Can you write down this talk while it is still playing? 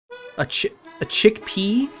A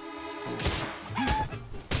chickpea?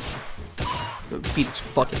 Beat its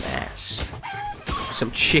fucking ass. Some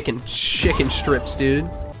chicken strips, dude.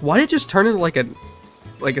 Why did it just turn into like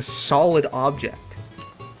a solid object?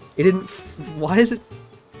 It didn't. Why is it?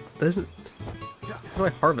 Doesn't. How do I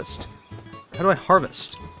harvest? How do I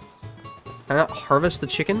harvest? Can I not harvest the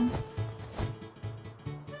chicken?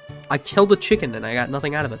 I killed a chicken and I got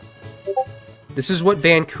nothing out of it. This is what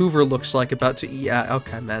Vancouver looks like about to eat. Yeah,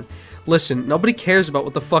 okay, man. Listen, nobody cares about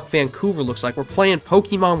what the fuck Vancouver looks like. We're playing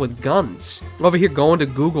Pokemon with guns. Over here going to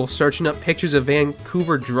Google, searching up pictures of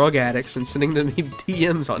Vancouver drug addicts and sending them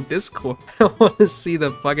DMs on Discord. I want to see the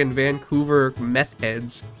fucking Vancouver meth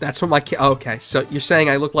heads. That's what my okay, so you're saying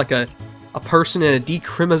I look like a person in a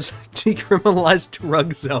decriminalized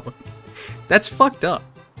drug zone. That's fucked up.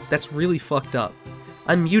 That's really fucked up.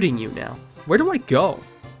 I'm muting you now. Where do I go?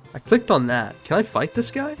 I clicked on that. Can I fight this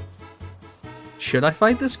guy? Should I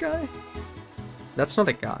fight this guy? That's not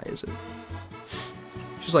a guy, is it?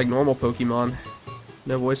 Just like normal Pokemon.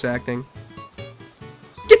 No voice acting.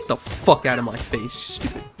 Get the fuck out of my face,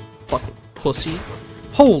 stupid fucking pussy.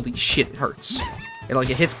 Holy shit, it hurts. It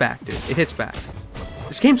hits back, dude. It hits back.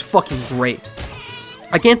 This game's fucking great.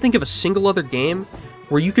 I can't think of a single other game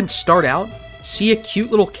where you can start out, see a cute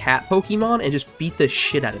little cat Pokemon, and just beat the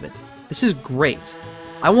shit out of it. This is great.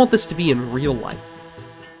 I want this to be in real life.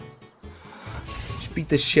 Beat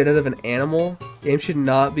the shit out of an animal. Game should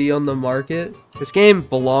not be on the market. This game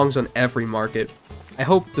belongs on every market. I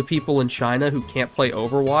hope the people in China who can't play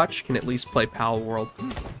Overwatch can at least play Palworld.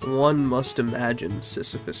 One must imagine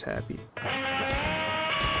Sisyphus happy.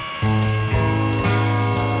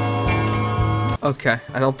 Okay,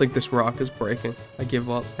 I don't think this rock is breaking. I give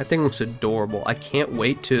up. That thing looks adorable. I can't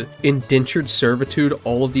wait to indentured servitude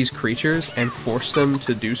all of these creatures and force them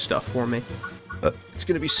to do stuff for me. It's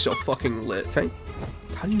gonna be so fucking lit. Okay.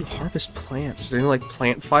 How do you harvest plants? Is there like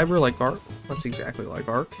plant fiber like Ark? That's exactly like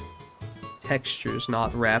Ark. Textures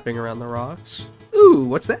not wrapping around the rocks. Ooh,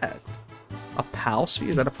 what's that? A Pal Sphere?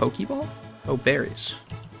 Is that a Pokeball? Oh, berries.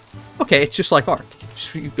 Okay, it's just like Ark.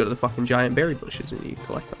 Just you go to the fucking giant berry bushes and you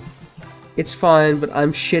collect them. It's fine, but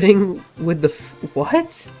I'm shitting with the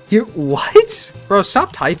what? You're what? Bro,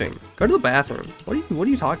 stop typing. Go to the bathroom. What are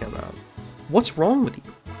you talking about? What's wrong with you?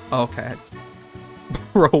 Oh, okay.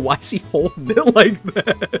 Bro, why is he holding it like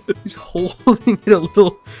that? He's holding it a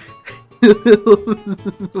little... It's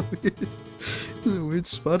a weird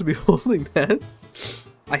spot to be holding that.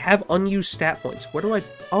 I have unused stat points. Where do I...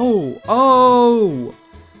 Oh,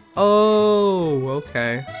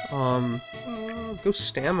 okay. Go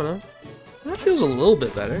stamina. That feels a little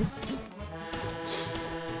bit better.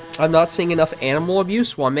 I'm not seeing enough animal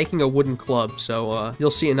abuse while I'm making a wooden club, so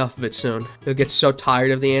you'll see enough of it soon. You'll get so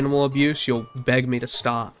tired of the animal abuse, you'll beg me to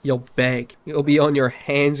stop. You'll beg. You'll be on your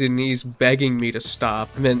hands and knees begging me to stop.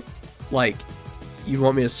 I mean, like, you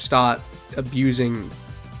want me to stop abusing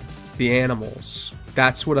the animals.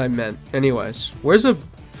 That's what I meant. Anyways, where's a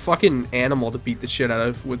fucking animal to beat the shit out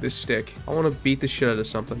of with this stick? I want to beat the shit out of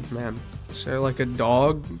something, man. Is there like a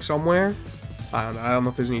dog somewhere? I don't know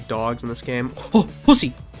if there's any dogs in this game. Oh,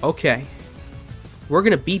 pussy! Okay. We're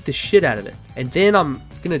gonna beat the shit out of it. And then I'm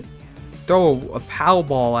gonna throw a pow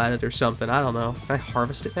ball at it or something. I don't know. Can I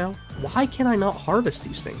harvest it now? Why can I not harvest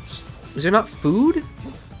these things? Is there not food?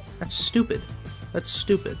 That's stupid. That's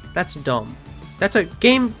stupid. That's dumb. That's a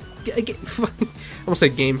game... I almost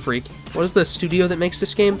said Game Freak. What is the studio that makes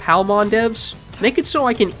this game? Palmon devs? Make it so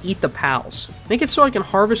I can eat the pals. Make it so I can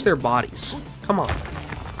harvest their bodies. Come on.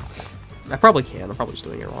 I probably can. I'm probably just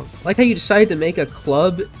doing it wrong. Like how you decided to make a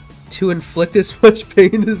club to inflict as much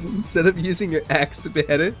pain as instead of using your axe to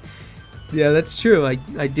behead it. Yeah, that's true. I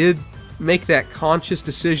did make that conscious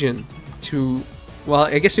decision to... Well,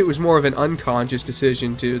 I guess it was more of an unconscious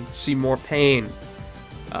decision to see more pain.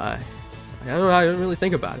 I don't know. I didn't really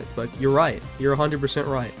think about it, but you're right. You're 100%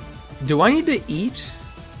 right. Do I need to eat?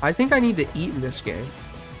 I think I need to eat in this game.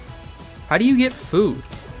 How do you get food?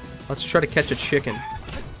 Let's try to catch a chicken.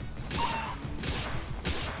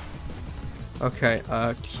 Okay,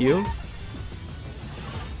 Q.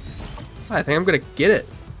 I think I'm gonna get it.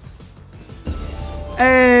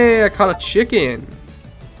 Hey, I caught a chicken.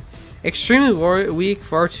 Extremely weak,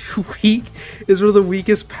 far too weak, is one of the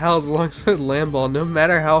weakest pals alongside Lamball. No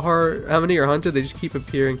matter how many are hunted, they just keep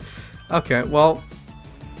appearing. Okay, well,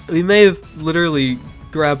 we may have literally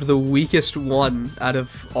grabbed the weakest one out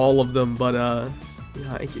of all of them, but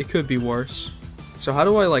yeah, it could be worse. So how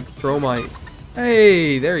do I like throw my...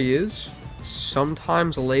 Hey, there he is.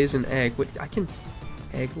 Sometimes lays an egg. Wait, I can...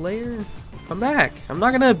 Egg layer? Come back. I'm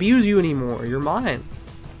not gonna abuse you anymore. You're mine.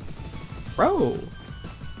 Bro.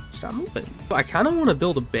 Stop moving. I kind of want to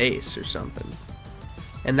build a base or something.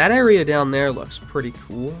 And that area down there looks pretty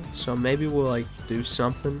cool. So maybe we'll, like, do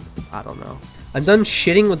something. I don't know. I'm done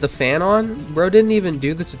shitting with the fan on. Bro didn't even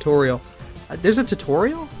do the tutorial. There's a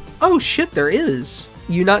tutorial? Oh, shit, there is.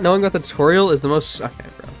 You not knowing about the tutorial is the most... Okay,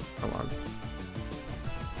 bro. Come on.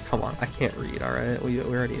 Come on. I can't read, alright? We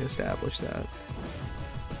already established that.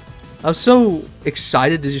 I was so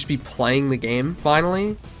excited to just be playing the game,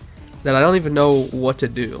 finally, that I don't even know what to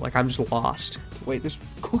do. Like, I'm just lost. Wait, there's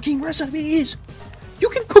cooking recipes! You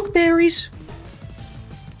can cook berries!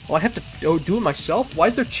 Oh, I have to do it myself? Why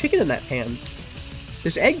is there chicken in that pan?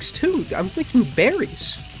 There's eggs, too. I'm thinking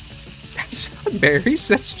berries. That's not berries,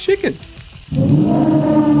 that's chicken.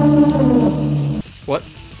 What?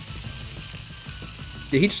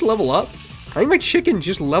 Did he just level up? I think my chicken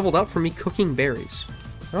just leveled up from me cooking berries.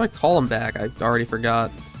 How do I call him back? I already forgot.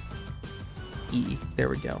 E. There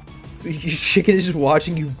we go. Your chicken is just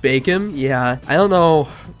watching you bake him? Yeah. I don't know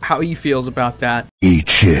how he feels about that. Eat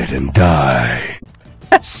shit and die.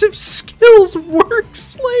 Passive skills work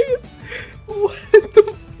slave? What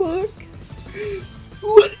the fuck?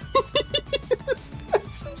 What? This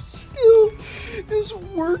passive skill is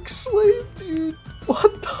work slave, dude.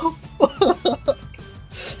 What the fuck?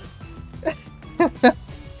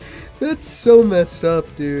 That's so messed up,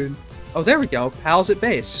 dude. Oh, there we go. Pals at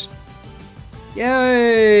base.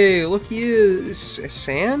 Yay! Look, he is...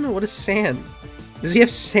 San? What is San? Does he have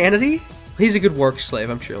sanity? He's a good work slave.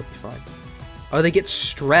 I'm sure he'll be fine. Oh, they get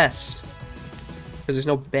stressed. Because there's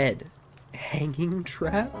no bed. Hanging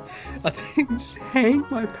trap? I think I just hang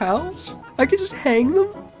my pals? I can just hang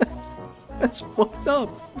them? That's fucked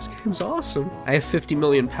up. This game's awesome. I have 50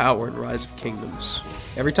 million power in Rise of Kingdoms.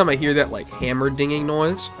 Every time I hear that, like, hammer dinging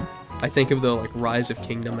noise, I think of the, like, Rise of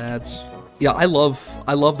Kingdom ads. Yeah, I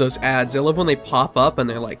love those ads. I love when they pop up and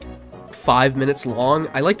they're, like, 5 minutes long.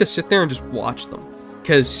 I like to sit there and just watch them.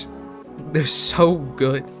 Because they're so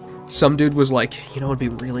good. Some dude was like, you know, it'd be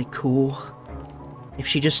really cool if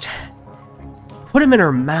she just put him in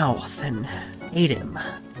her mouth and ate him.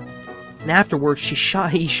 And afterwards, he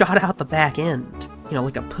shot out the back end. You know,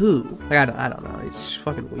 like a poo. Like, I don't know. It's just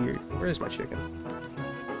fucking weird. Where's my chicken?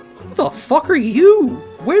 Who the fuck are you?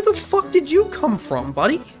 Where the fuck did you come from,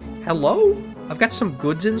 buddy? Hello? I've got some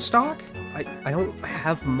goods in stock. I don't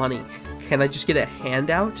have money. Can I just get a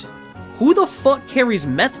handout? Who the fuck carries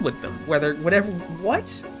meth with them? Whatever, what?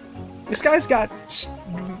 This guy's got he's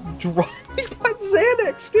got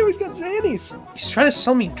Xanax, dude. He's got Xannies. He's trying to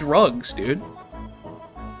sell me drugs, dude.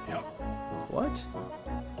 What?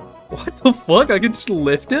 What the fuck? I can just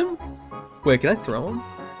lift him? Wait, can I throw him?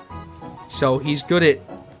 So he's good at...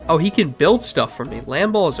 Oh, he can build stuff for me.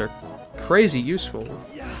 Land balls are crazy useful.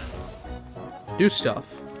 Do stuff.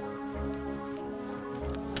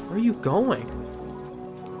 Where are you going?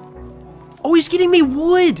 Oh, he's getting me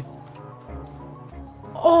wood!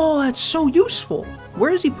 Oh, that's so useful.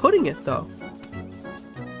 Where is he putting it, though?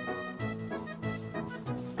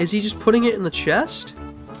 Is he just putting it in the chest?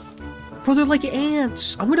 Bro, they're like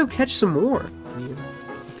ants. I'm gonna catch some more.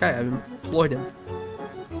 Okay, I've employed him.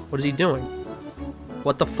 What is he doing?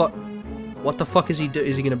 What the fuck? What the fuck is he do?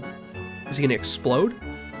 Is he gonna explode?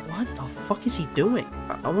 What the fuck is he doing?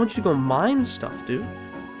 I want you to go mine stuff, dude.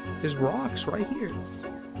 There's rocks right here.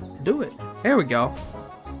 Do it. There we go.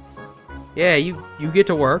 Yeah, you get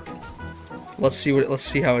to work. Let's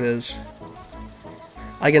see how it is.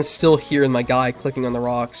 I can still hear my guy clicking on the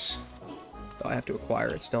rocks. Oh, I have to acquire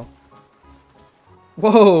it still.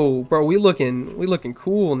 Whoa, bro, we looking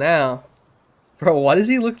cool now. Bro, why does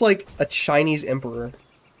he look like a Chinese emperor?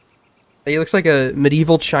 He looks like a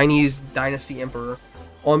medieval Chinese dynasty emperor.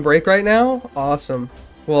 On break right now? Awesome.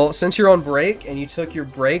 Well, since you're on break and you took your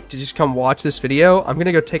break to just come watch this video, I'm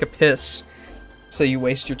gonna go take a piss so you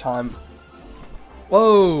waste your time.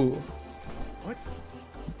 Whoa! What?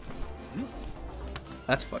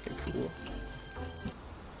 That's fucking cool.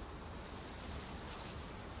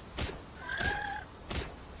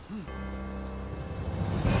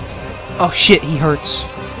 Oh shit, he hurts.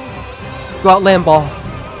 Go out, land ball.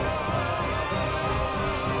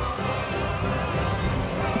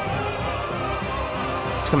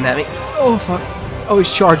 It's coming at me. Oh fuck. Oh,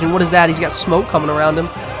 he's charging. What is that? He's got smoke coming around him.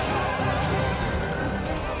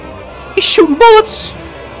 He's shooting bullets!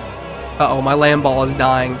 Uh-oh, my land ball is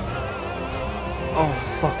dying. Oh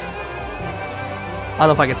fuck. I don't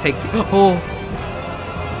know if I can take... Oh!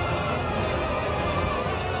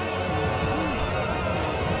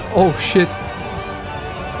 Oh shit.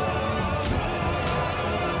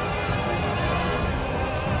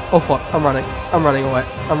 Oh fuck, I'm running. I'm running away.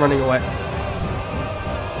 I'm running away.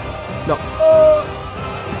 No.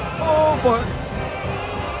 Oh fuck.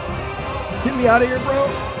 Get me out of here, bro.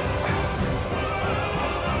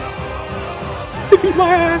 They beat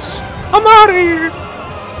my ass. I'm out of here.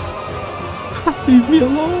 Leave me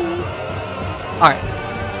alone. Alright.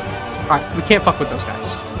 Alright, we can't fuck with those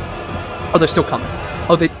guys. Oh, they're still coming.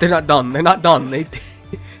 Oh, they're not done. They're not done.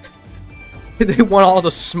 They want all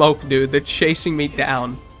the smoke, dude. They're chasing me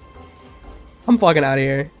down. I'm fucking out of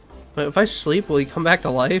here. But if I sleep, will he come back to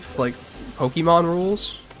life? Like Pokemon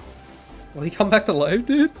rules? Will he come back to life,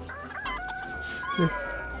 dude?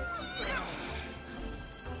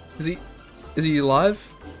 Is he alive?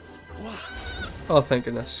 Oh, thank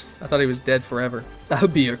goodness. I thought he was dead forever. That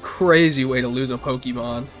would be a crazy way to lose a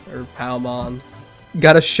Pokemon. Or Palmon.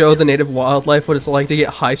 Gotta show the native wildlife what it's like to get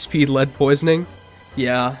high-speed lead poisoning.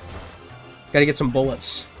 Yeah. Gotta get some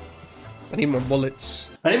bullets. I need more bullets.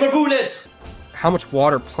 I need more bullets! How much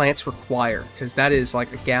water plants require? Because that is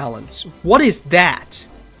like a gallon. What is that?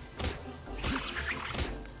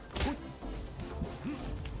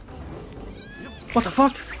 What the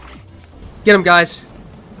fuck? Get him, guys.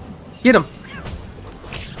 Get him.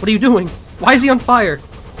 What are you doing? Why is he on fire?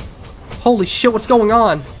 Holy shit, what's going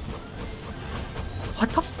on? What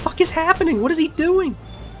the fuck is happening? What is he doing?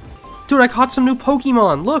 Dude, I caught some new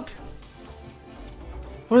Pokemon. Look.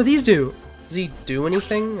 What do these do? Does he do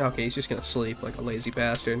anything? Okay, he's just gonna sleep like a lazy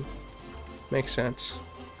bastard. Makes sense.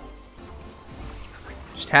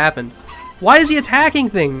 Just happened. Why is he attacking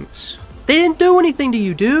things? They didn't do anything to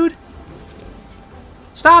you, dude.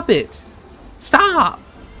 Stop it. Stop.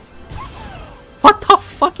 What the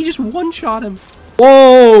fuck? He just one-shot him.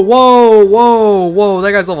 Whoa, whoa, whoa, whoa.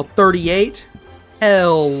 That guy's level 38.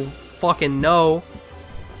 Hell fucking no.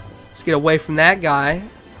 Let's get away from that guy.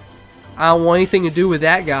 I don't want anything to do with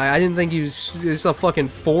that guy. I didn't think he was a fucking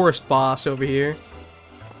forest boss over here.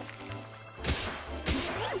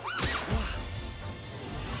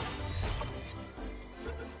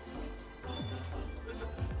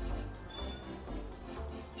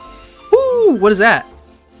 Ooh, what is that?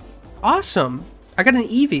 Awesome. I got an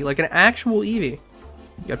Eevee, like an actual Eevee.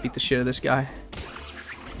 You gotta beat the shit out of this guy.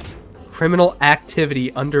 Criminal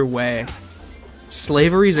activity underway.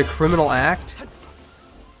 Slavery is a criminal act?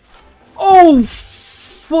 Oh,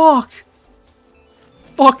 fuck.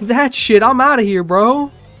 Fuck that shit. I'm out of here,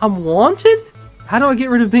 bro. I'm wanted? How do I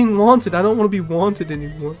get rid of being wanted? I don't want to be wanted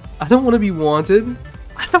anymore. I don't want to be wanted.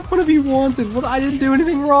 I don't want to be wanted. Well, I didn't do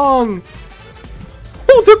anything wrong.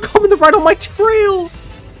 Oh, they're coming right on my trail.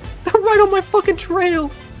 They're right on my fucking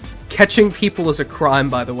trail. Catching people is a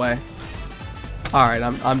crime, by the way. Alright,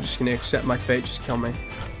 I'm just gonna accept my fate. Just kill me.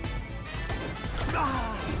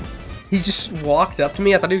 He just walked up to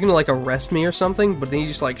me. I thought he was gonna like arrest me or something, but then he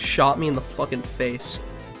just like shot me in the fucking face.